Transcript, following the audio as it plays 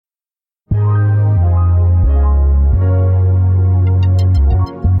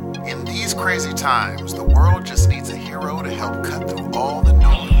crazy times, the world just needs a hero to help cut through all the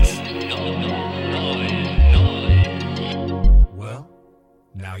noise. Well,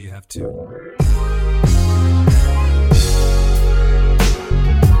 now you have two.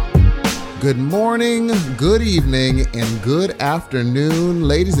 Good morning, good evening, and good afternoon.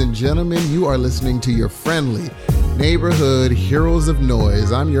 Ladies and gentlemen, you are listening to your friendly neighborhood heroes of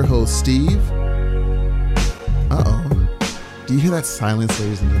noise. I'm your host, Steve. Uh-oh. Do you hear that silence,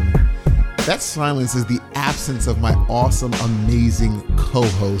 ladies and gentlemen? That silence is the absence of my awesome, amazing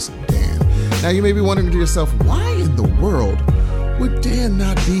co-host, Dan. Now, you may be wondering to yourself, why in the world would Dan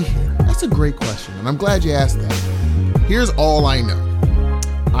not be here? That's a great question, and I'm glad you asked that. Here's all I know.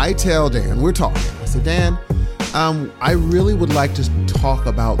 I tell Dan, we're talking. I said, Dan, I really would like to talk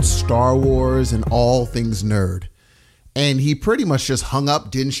about Star Wars and all things nerd. And he pretty much just hung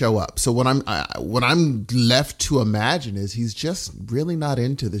up, didn't show up. So what I'm left to imagine is he's just really not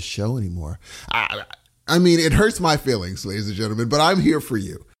into this show anymore. I mean, it hurts my feelings, ladies and gentlemen, but I'm here for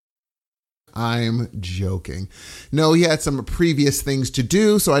you. I'm joking. No, he had some previous things to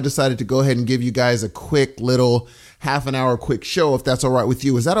do, so I decided to go ahead and give you guys a quick little half an hour quick show, if that's all right with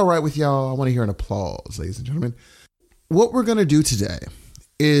you. Is that all right with y'all? I want to hear an applause, ladies and gentlemen. What we're going to do today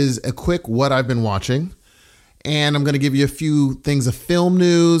is a quick what I've been watching, and I'm going to give you a few things of film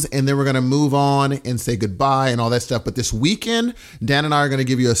news, and then we're going to move on and say goodbye and all that stuff. But this weekend, Dan and I are going to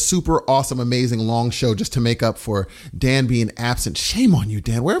give you a super awesome, amazing long show just to make up for Dan being absent. Shame on you,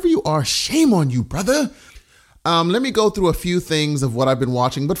 Dan. Wherever you are, shame on you, brother. Let me go through a few things of what I've been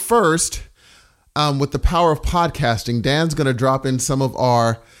watching. But first, with the power of podcasting, Dan's going to drop in some of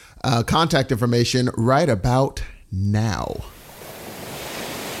our contact information right about now.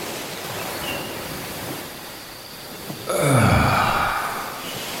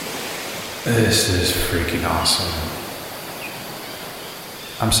 This is freaking awesome.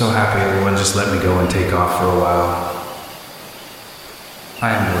 I'm so happy everyone just let me go and take off for a while.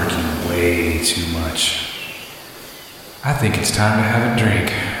 I am working way too much. I think it's time to have a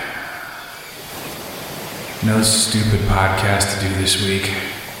drink. No stupid podcast to do this week.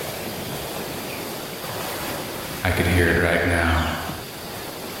 I could hear it right now.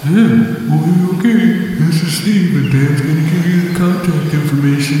 Okay, this is Steve, and Dan's gonna give you the contact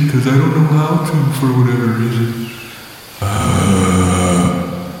information because I don't know how to for whatever reason.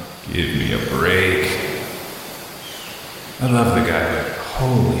 Give me a break. I love the guy, but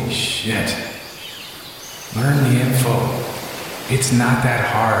holy shit. Learn the info. It's not that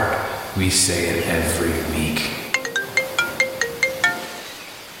hard. We say it every week.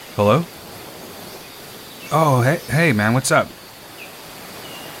 Hello? Oh, hey, man, what's up?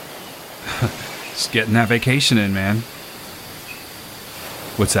 Just getting that vacation in, man.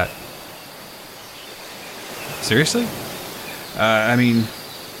 What's that? Seriously? I mean,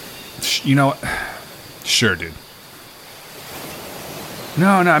 sure, dude. No,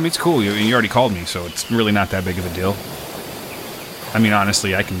 I mean, it's cool. You already called me, so it's really not that big of a deal. I mean,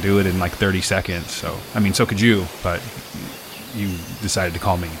 honestly, I can do it in like 30 seconds, so... I mean, so could you, but you decided to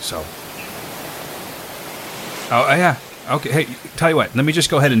call me, so... Oh, yeah. Okay, hey, tell you what, let me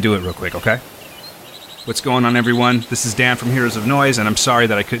just go ahead and do it real quick, okay? What's going on, everyone? This is Dan from Heroes of Noise, and I'm sorry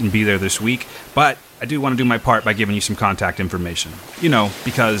that I couldn't be there this week, but I do want to do my part by giving you some contact information. You know,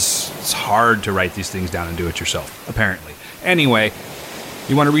 because it's hard to write these things down and do it yourself, apparently. Anyway,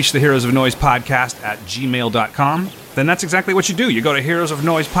 you want to reach the Heroes of Noise podcast at gmail.com? Then that's exactly what you do. You go to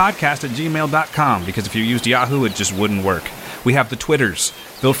heroesofnoisepodcast at gmail.com, because if you used Yahoo, it just wouldn't work. We have the Twitters.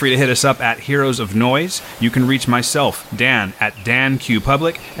 Feel free to hit us up at Heroes of Noise. You can reach myself, Dan, at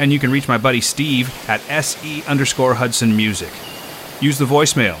DanQPublic, and you can reach my buddy Steve at SE_Hudson Music. Use the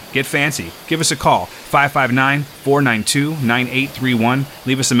voicemail. Get fancy. Give us a call, 559-492-9831.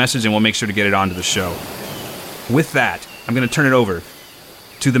 Leave us a message and we'll make sure to get it onto the show. With that, I'm going to turn it over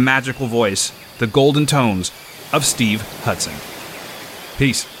to the magical voice, the golden tones of Steve Hudson.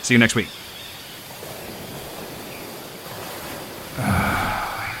 Peace. See you next week.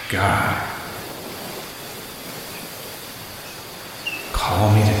 God.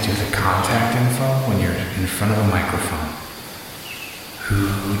 Call me to do the contact info when you're in front of a microphone.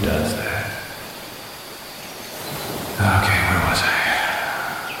 Who does that? Okay, where was I?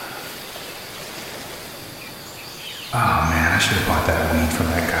 Oh man, I should have bought that weed from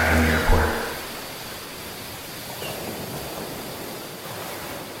that guy in the airport.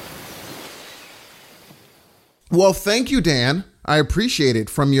 Well, thank you, Dan. I appreciate it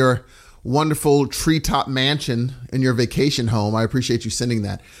from your wonderful treetop mansion in your vacation home. I appreciate you sending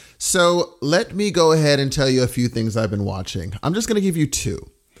that. So let me go ahead and tell you a few things I've been watching. I'm just going to give you two.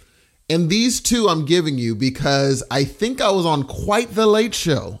 And these two I'm giving you because I think I was on quite the late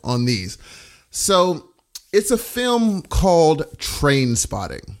show on these. So it's a film called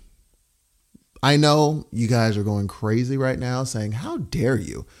Trainspotting. I know you guys are going crazy right now saying, how dare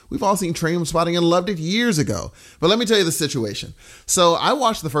you? We've all seen Trainspotting and loved it years ago. But let me tell you the situation. So I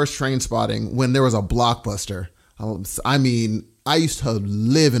watched the first Trainspotting when there was a Blockbuster. I mean, I used to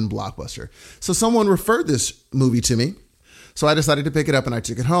live in Blockbuster. So someone referred this movie to me. So I decided to pick it up and I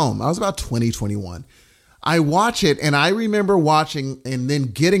took it home. I was about 20, 21. I watch it and I remember watching and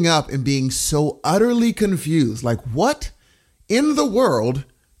then getting up and being so utterly confused. Like, what in the world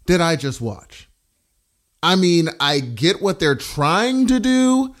did I just watch? I mean, I get what they're trying to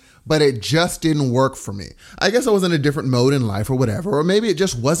do, but it just didn't work for me. I guess I was in a different mode in life or whatever, or maybe it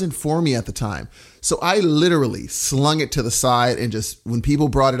just wasn't for me at the time. So I literally slung it to the side and just, when people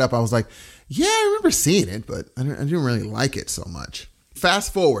brought it up, I was like, yeah, I remember seeing it, but I didn't really like it so much.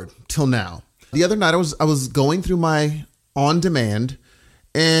 Fast forward till now. The other night I was going through my on demand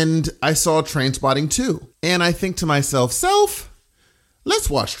and I saw Trainspotting 2. And I think to myself, let's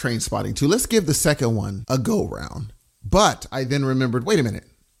watch Trainspotting 2. Let's give the second one a go round. But I then remembered, wait a minute,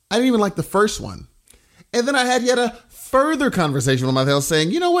 I didn't even like the first one. And then I had yet a further conversation with myself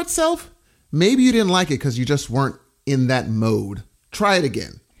saying, you know what, self? Maybe you didn't like it because you just weren't in that mode. Try it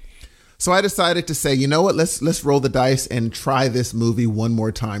again. So I decided to say, you know what, let's roll the dice and try this movie one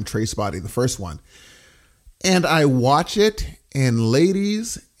more time, Trainspotting, the first one. And I watch it, and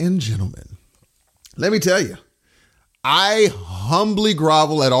ladies and gentlemen, let me tell you, I humbly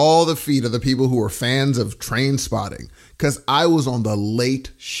grovel at all the feet of the people who are fans of Trainspotting because I was on the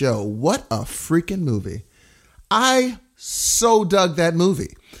Late Show. What a freaking movie. I so dug that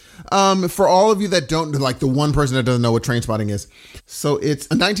movie. For all of you that don't, like the one person that doesn't know what Trainspotting is. So it's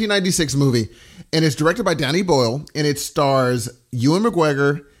a 1996 movie and it's directed by Danny Boyle and it stars Ewan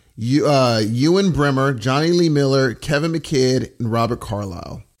McGregor, Ewan Bremer, Johnny Lee Miller, Kevin McKidd, and Robert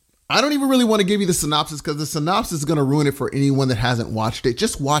Carlyle. I don't even really want to give you the synopsis because the synopsis is going to ruin it for anyone that hasn't watched it.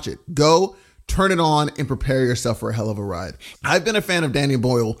 Just watch it. Go, turn it on, and prepare yourself for a hell of a ride. I've been a fan of Danny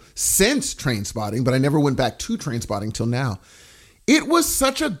Boyle since Trainspotting, but I never went back to Trainspotting till now. It was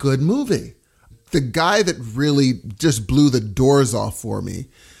such a good movie. The guy that really just blew the doors off for me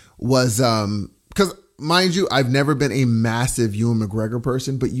was, because mind you, I've never been a massive Ewan McGregor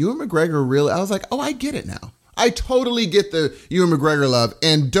person, but Ewan McGregor really, I was like, oh, I get it now. I totally get the Ewan McGregor love,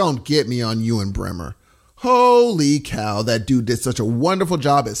 and don't get me on Ewan Bremer. Holy cow, that dude did such a wonderful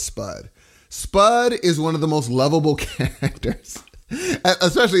job as Spud. Spud is one of the most lovable characters,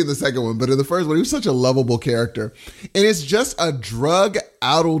 especially in the second one, but in the first one, he was such a lovable character. And it's just a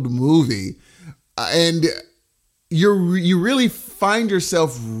drug-addled movie, and you really find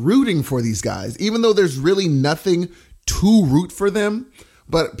yourself rooting for these guys, even though there's really nothing to root for them.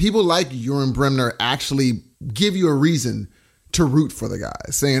 But people like Ewan Bremner actually give you a reason to root for the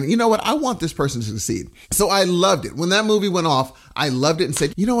guys, saying, you know what, I want this person to succeed. So I loved it. When that movie went off, I loved it and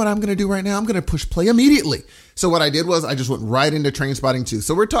said, you know what I'm going to do right now? I'm going to push play immediately. So what I did was I just went right into Trainspotting 2.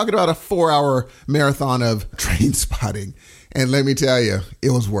 So we're talking about a 4-hour marathon of Trainspotting. And let me tell you,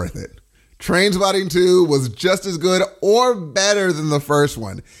 it was worth it. Trainspotting 2 was just as good or better than the first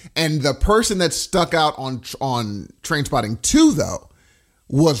one. And the person that stuck out on Trainspotting 2, though,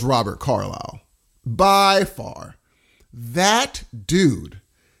 was Robert Carlyle. By far. That dude,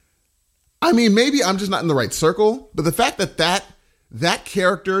 I mean, maybe I'm just not in the right circle, but the fact that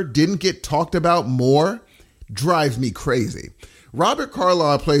character didn't get talked about more drives me crazy. Robert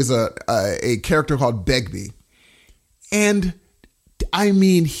Carlyle plays a character called Begbie, and I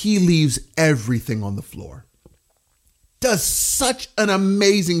mean, he leaves everything on the floor. Does such an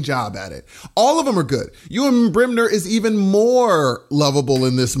amazing job at it. All of them are good. Ewan Bremner is even more lovable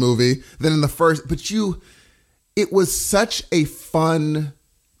in this movie than in the first, but it was such a fun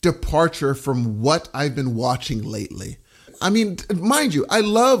departure from what I've been watching lately. I mean, mind you, I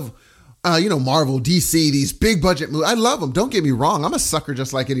love, Marvel, DC, these big budget movies. I love them. Don't get me wrong. I'm a sucker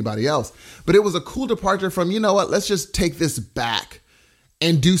just like anybody else. But it was a cool departure from, you know what, let's just take this back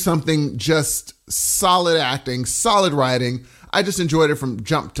and do something just solid acting, solid writing. I just enjoyed it from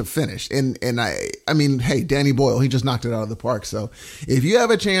jump to finish. And I mean, hey, Danny Boyle, he just knocked it out of the park. So if you have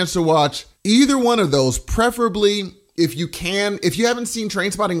a chance to watch either one of those, preferably if you haven't seen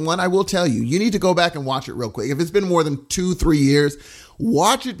Trainspotting 1, I will tell you, you need to go back and watch it real quick. If it's been more than 2-3 years,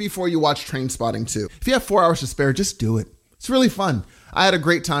 watch it before you watch Trainspotting 2. If you have 4 hours to spare, just do it. It's really fun. I had a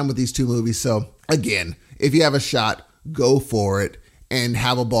great time with these two movies. So again, if you have a shot, go for it and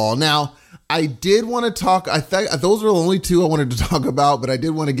have a ball. Now, I did want to talk, I think those were the only two I wanted to talk about, but I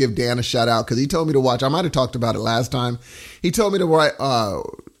did want to give Dan a shout out because he told me to watch, I might have talked about it last time. He told me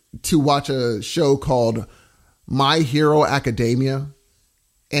to watch a show called My Hero Academia.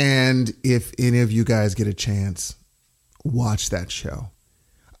 And if any of you guys get a chance, watch that show.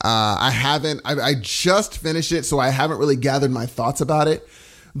 I just finished it, so I haven't really gathered my thoughts about it.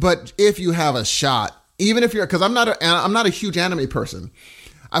 But if you have a shot, even if because I'm not a huge anime person.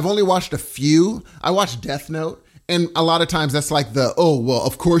 I've only watched a few. I watched Death Note, and a lot of times that's like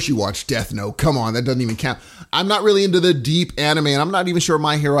of course you watch Death Note. Come on, that doesn't even count. I'm not really into the deep anime, and I'm not even sure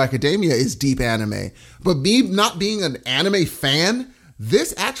My Hero Academia is deep anime. But me not being an anime fan,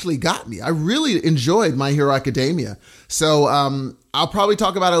 this actually got me. I really enjoyed My Hero Academia. So I'll probably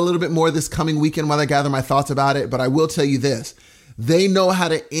talk about it a little bit more this coming weekend while I gather my thoughts about it. But I will tell you this. They know how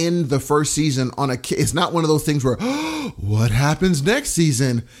to end the first season on it's not one of those things where, what happens next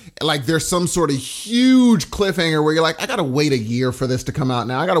season? Like there's some sort of huge cliffhanger where you're like, I got to wait a year for this to come out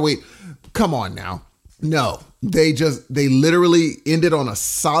now. I got to wait. Come on now. No, they literally ended on a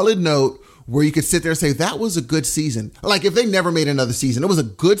solid note where you could sit there and say, that was a good season. Like if they never made another season, it was a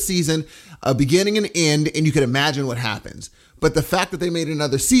good season, a beginning and end, and you could imagine what happens. But the fact that they made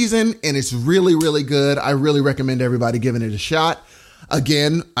another season and it's really, really good, I really recommend everybody giving it a shot.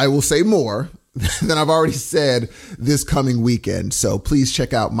 Again, I will say more than I've already said this coming weekend. So please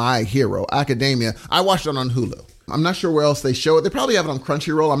check out My Hero Academia. I watched it on Hulu. I'm not sure where else they show it. They probably have it on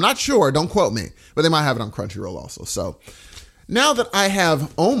Crunchyroll. I'm not sure. Don't quote me. But they might have it on Crunchyroll also. So now that I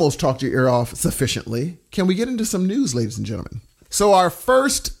have almost talked your ear off sufficiently, can we get into some news, ladies and gentlemen? So our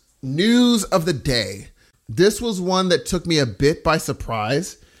first news of the day. This was one that took me a bit by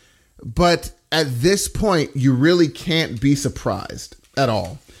surprise, but at this point, you really can't be surprised at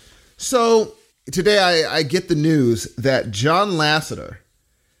all. So today I get the news that John Lasseter,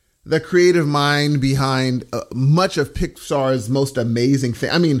 the creative mind behind much of Pixar's most amazing thing.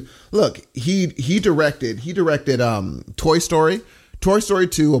 I mean, look, he directed Toy Story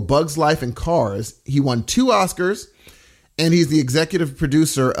 2, A Bug's Life, and Cars. He won 2 Oscars. And he's the executive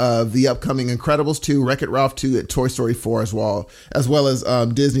producer of the upcoming Incredibles 2, Wreck-It Ralph 2, and Toy Story 4 as well as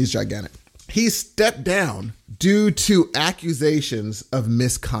Disney's Gigantic. He stepped down due to accusations of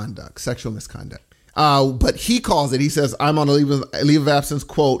misconduct, sexual misconduct. But he calls it, he says, I'm on a leave of absence,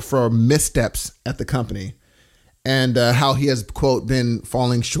 quote, for missteps at the company. And how he has, quote, been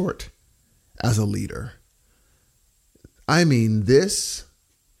falling short as a leader. I mean, this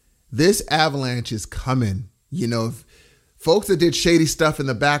avalanche is coming. You know, folks that did shady stuff in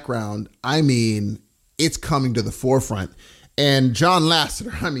the background, I mean, it's coming to the forefront. And John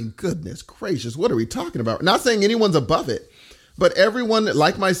Lasseter, I mean, goodness gracious, what are we talking about? Not saying anyone's above it, but everyone,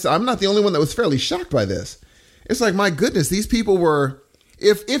 like myself, I'm not the only one that was fairly shocked by this. It's like, my goodness, these people were,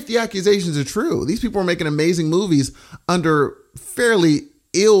 if the accusations are true, these people were making amazing movies under fairly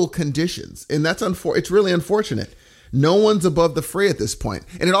ill conditions. And that's it's really unfortunate. No one's above the fray at this point.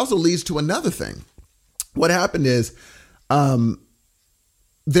 And it also leads to another thing. What happened is,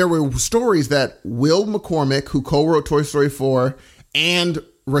 there were stories that Will McCormick, who co-wrote Toy Story 4, and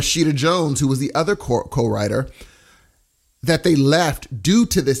Rashida Jones, who was the other co-writer, that they left due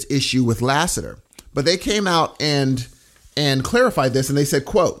to this issue with Lasseter. But they came out and clarified this, and they said,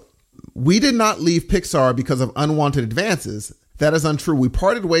 quote, "We did not leave Pixar because of unwanted advances. That is untrue. We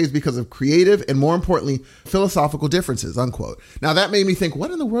parted ways because of creative and, more importantly, philosophical differences," unquote. Now, that made me think,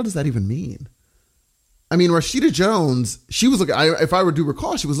 what in the world does that even mean? I mean, Rashida Jones, she was looking, if I do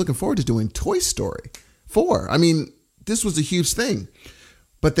recall, she was looking forward to doing Toy Story 4. I mean, this was a huge thing.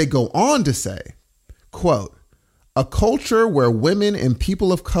 But they go on to say, quote, "A culture where women and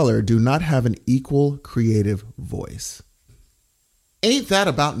people of color do not have an equal creative voice." Ain't that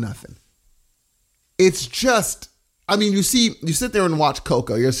about nothing? It's just, I mean, you sit there and watch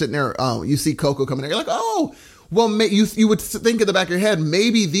Coco. You're sitting there, you see Coco coming there. You're like, oh, well, you would think in the back of your head,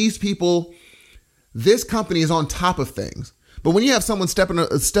 maybe these people, this company is on top of things. But when you have someone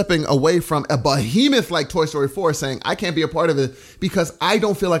stepping away from a behemoth like Toy Story 4 saying, I can't be a part of it because I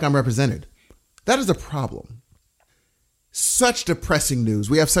don't feel like I'm represented, that is a problem. Such depressing news.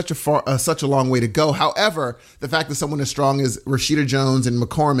 We have such a long way to go. However, the fact that someone as strong as Rashida Jones and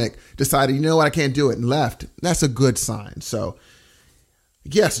McCormick decided, you know what, I can't do it, and left, that's a good sign. So,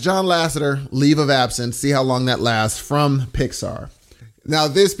 yes, John Lasseter, leave of absence. See how long that lasts from Pixar. Now,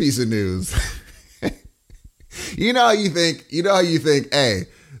 this piece of news. You know how you think, hey,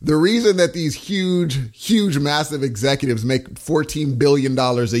 the reason that these huge, massive executives make $14 billion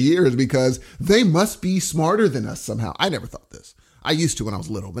a year is because they must be smarter than us somehow. I never thought this. I used to when I was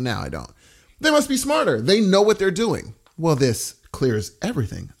little, but now I don't. They must be smarter. They know what they're doing. Well, this clears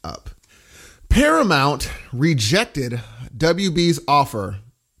everything up. Paramount rejected WB's offer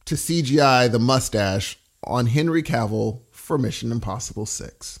to CGI the mustache on Henry Cavill for Mission Impossible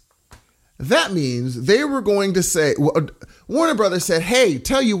 6. That means they were going to say, Warner Brothers said, hey,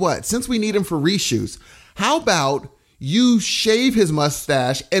 tell you what, since we need him for reshoots, how about you shave his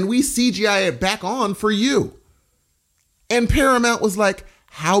mustache and we CGI it back on for you? And Paramount was like,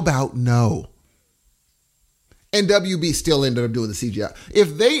 how about no? And WB still ended up doing the CGI.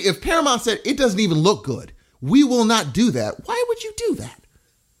 If Paramount said it doesn't even look good, we will not do that. Why would you do that?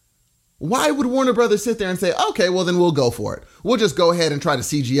 Why would Warner Brothers sit there and say, okay, well then we'll go for it. We'll just go ahead and try to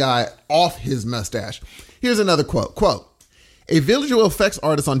CGI off his mustache. Here's another quote. Quote, a visual effects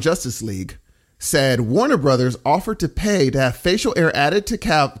artist on Justice League said Warner Brothers offered to pay to have facial hair added to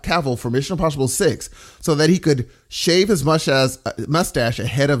Cavill for Mission Impossible 6 so that he could shave his mustache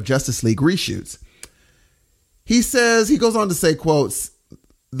ahead of Justice League reshoots. He goes on to say, quotes,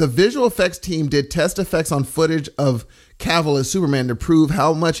 the visual effects team did test effects on footage of Cavill as Superman to prove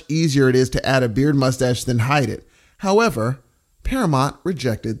how much easier it is to add a beard mustache than hide it. However, Paramount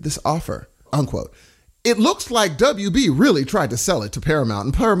rejected this offer, unquote. It looks like WB really tried to sell it to Paramount,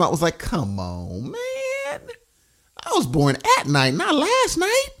 and Paramount was like, come on, man. I was born at night, not last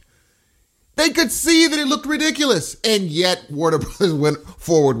night. They could see that it looked ridiculous, and yet Warner Brothers went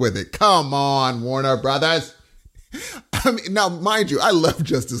forward with it. Come on, Warner Brothers. I mean, now, mind you, I love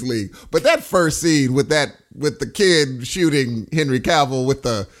Justice League, but that first scene with the kid shooting Henry Cavill with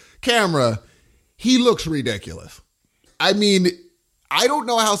the camera, he looks ridiculous. I mean, I don't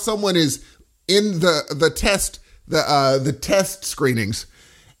know how someone is in the test screenings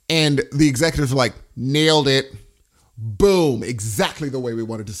and the executives are like, nailed it. Boom. Exactly the way we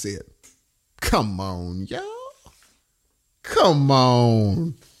wanted to see it. Come on, y'all. Come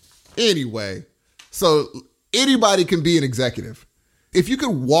on. Anyway, so anybody can be an executive. If you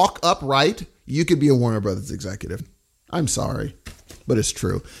could walk upright, you could be a Warner Brothers executive. I'm sorry, but it's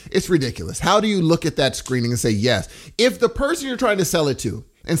true. It's ridiculous. How do you look at that screening and say yes? If the person you're trying to sell it to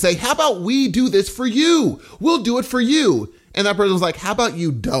and say, how about we do this for you? We'll do it for you. And that person was like, how about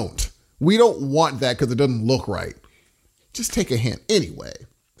you don't? We don't want that because it doesn't look right. Just take a hint. Anyway,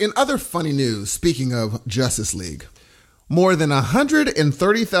 in other funny news, speaking of Justice League, more than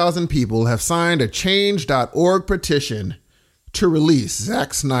 130,000 people have signed a change.org petition to release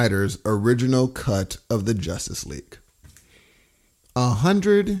Zack Snyder's original cut of the Justice League.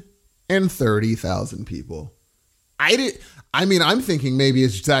 130,000 people. I'm thinking maybe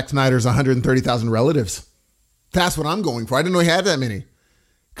it's Zack Snyder's 130,000 relatives. That's what I'm going for. I didn't know he had that many.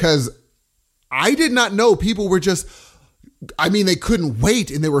 Because I did not know people were they couldn't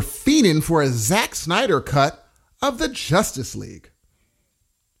wait and they were fiending for a Zack Snyder cut of the Justice League.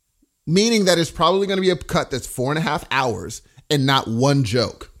 Meaning that it's probably going to be a cut that's 4.5 hours and not one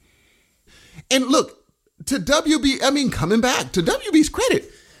joke. And look, to WB, coming back to WB's credit,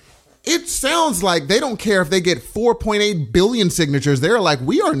 it sounds like they don't care if they get 4.8 billion signatures. They're like,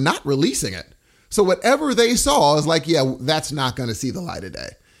 we are not releasing it. So whatever they saw is like, yeah, that's not going to see the light of day.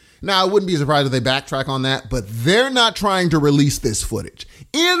 Now, I wouldn't be surprised if they backtrack on that, but they're not trying to release this footage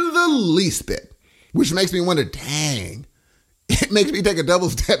in the least bit, which makes me wonder, dang, it makes me take a double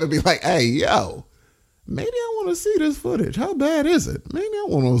step and be like, hey, yo, maybe I want to see this footage. How bad is it? Maybe I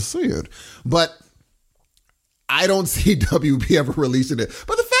want to see it. But I don't see WB ever releasing it.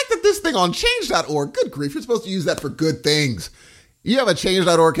 But the fact that this thing on change.org, good grief, you're supposed to use that for good things. You have a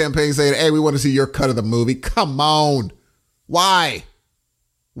change.org campaign saying, hey, we want to see your cut of the movie. Come on. Why?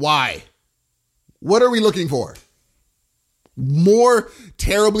 What are we looking for? More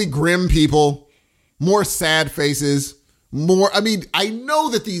terribly grim people, more sad faces, I know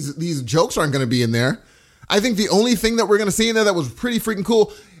that these jokes aren't going to be in there. I think the only thing that we're going to see in there that was pretty freaking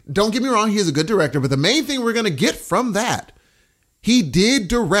cool, don't get me wrong, he is a good director, but the main thing we're going to get from that, he did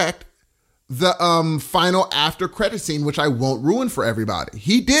direct the final after credit scene, which I won't ruin for everybody.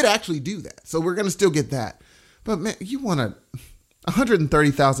 He did actually do that. So we're going to still get that. But man, you want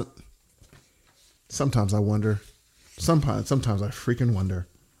 130,000. Sometimes I wonder. Sometimes I freaking wonder.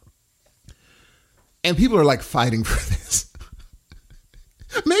 And people are like fighting for this.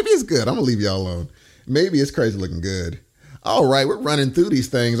 Maybe it's good. I'm going to leave y'all alone. Maybe it's crazy looking good. All right, we're running through these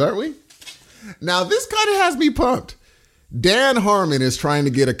things, aren't we? Now, this kind of has me pumped. Dan Harmon is trying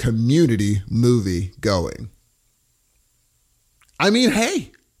to get a Community movie going. I mean,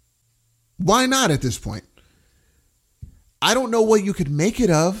 hey, why not at this point? I don't know what you could make it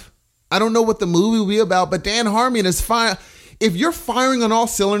of. I don't know what the movie will be about, but Dan Harmon is fine. If you're firing on all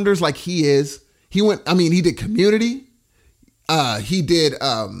cylinders like he is, he did Community. He did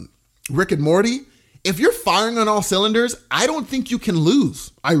Rick and Morty. If you're firing on all cylinders, I don't think you can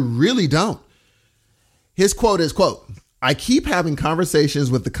lose. I really don't. His quote is, quote, I keep having conversations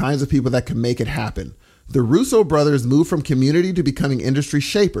with the kinds of people that can make it happen. The Russo brothers moved from Community to becoming industry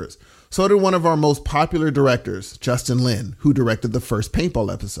shapers. So did one of our most popular directors, Justin Lin, who directed the first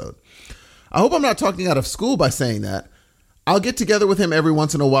paintball episode. I hope I'm not talking out of school by saying that. I'll get together with him every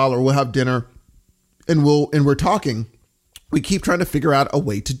once in a while, or we'll have dinner and we're talking. We keep trying to figure out a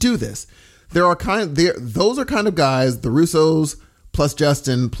way to do this. Those are kind of guys, the Russos plus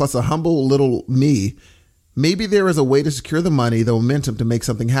Justin plus a humble little me. Maybe there is a way to secure the money, the momentum to make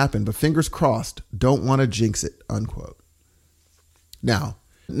something happen, but fingers crossed, don't want to jinx it, unquote. Now,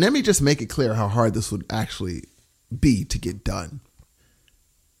 let me just make it clear how hard this would actually be to get done.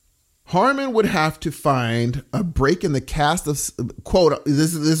 Harmon would have to find a break in the cast of, quote,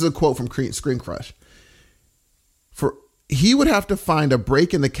 this is a quote from Screen Crush. He would have to find a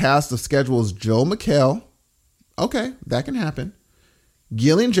break in the cast of schedules Joel McHale. Okay, that can happen.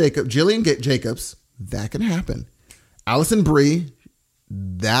 Jillian Jacobs, that can happen. Allison Brie,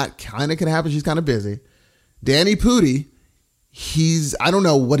 that kind of can happen. She's kind of busy. Danny Pudi, I don't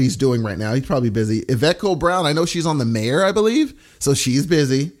know what he's doing right now. He's probably busy. Yvette Cole Brown, I know she's on The Mayor, I believe. So she's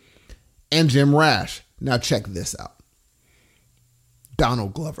busy. And Jim Rash. Now check this out.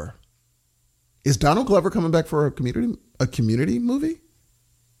 Donald Glover. Is Donald Glover coming back for a community movie?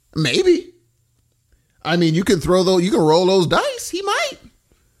 Maybe. I mean, you can roll those dice. He might.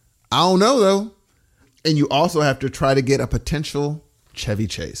 I don't know though. And you also have to try to get a potential Chevy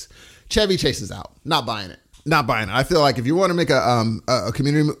Chase. Chevy Chase is out. Not buying it. I feel like if you want to make a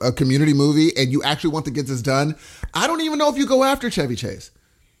community movie and you actually want to get this done, I don't even know if you go after Chevy Chase.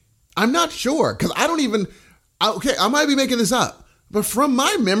 I'm not sure because I might be making this up, but from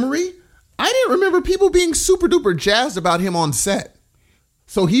my memory, I didn't remember people being super duper jazzed about him on set.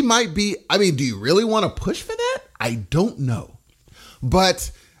 So he might be, do you really want to push for that? I don't know.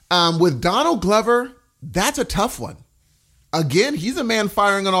 But with Donald Glover, that's a tough one. Again, he's a man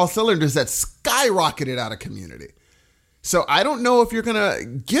firing on all cylinders that skyrocketed out of Community. So I don't know if you're going to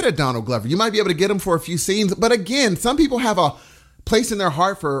get a Donald Glover. You might be able to get him for a few scenes. But again, some people have a place in their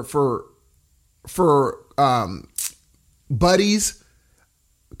heart for buddies,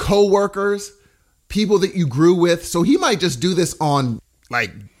 co-workers, people that you grew with. So he might just do this on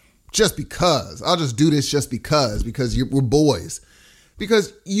just because. I'll just do this just because we're boys.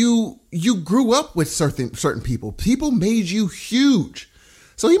 Because you grew up with certain people. People made you huge.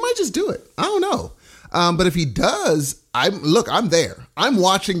 So he might just do it. I don't know. But if he does, I'm there. I'm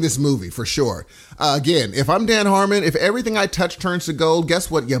watching this movie for sure. Again, if I'm Dan Harmon, if everything I touch turns to gold, guess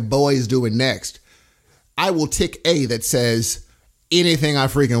what your boy is doing next? I will tick A that says anything I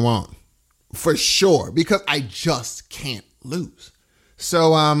freaking want. For sure. Because I just can't lose.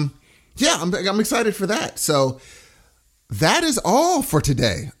 So, yeah, I'm excited for that. So that is all for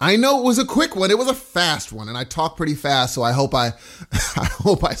today. I know it was a quick one. It was a fast one, and I talk pretty fast, so I hope I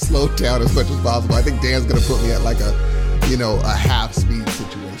slowed down as much as possible. I think Dan's gonna put me at a half speed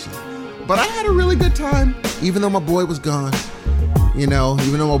situation. But I had a really good time, even though my boy was gone. Even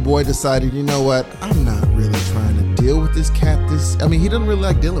though my boy decided, you know what, I'm not really trying to deal with this cat. He doesn't really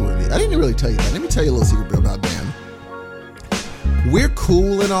like dealing with me. I didn't really tell you that. Let me tell you a little secret about Dan. We're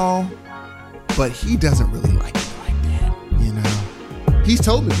cool and all, but he doesn't really like it like that. He's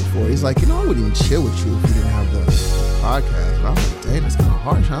told me before. He's like, I wouldn't even chill with you if you didn't have the podcast. And I was like, dang, that's kind of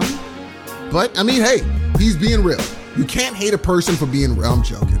harsh, huh? But hey, he's being real. You can't hate a person for being real. I'm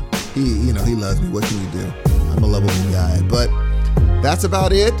joking. He loves me. What can you do? I'm a lovable guy. But that's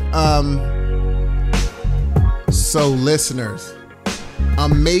about it. So listeners,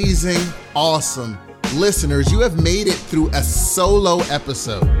 amazing, awesome listeners, you have made it through a solo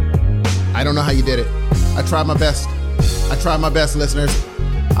episode. I don't know how you did it. I tried my best, listeners.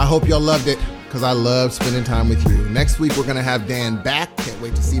 I hope y'all loved it because I love spending time with you. Next week, we're going to have Dan back. Can't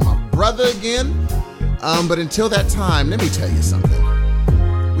wait to see my brother again. But until that time, let me tell you something.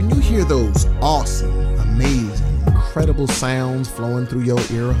 When you hear those awesome, amazing, incredible sounds flowing through your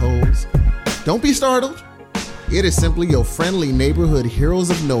ear holes, don't be startled. It is simply your friendly neighborhood heroes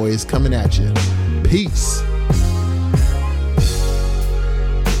of noise coming at you. Peace.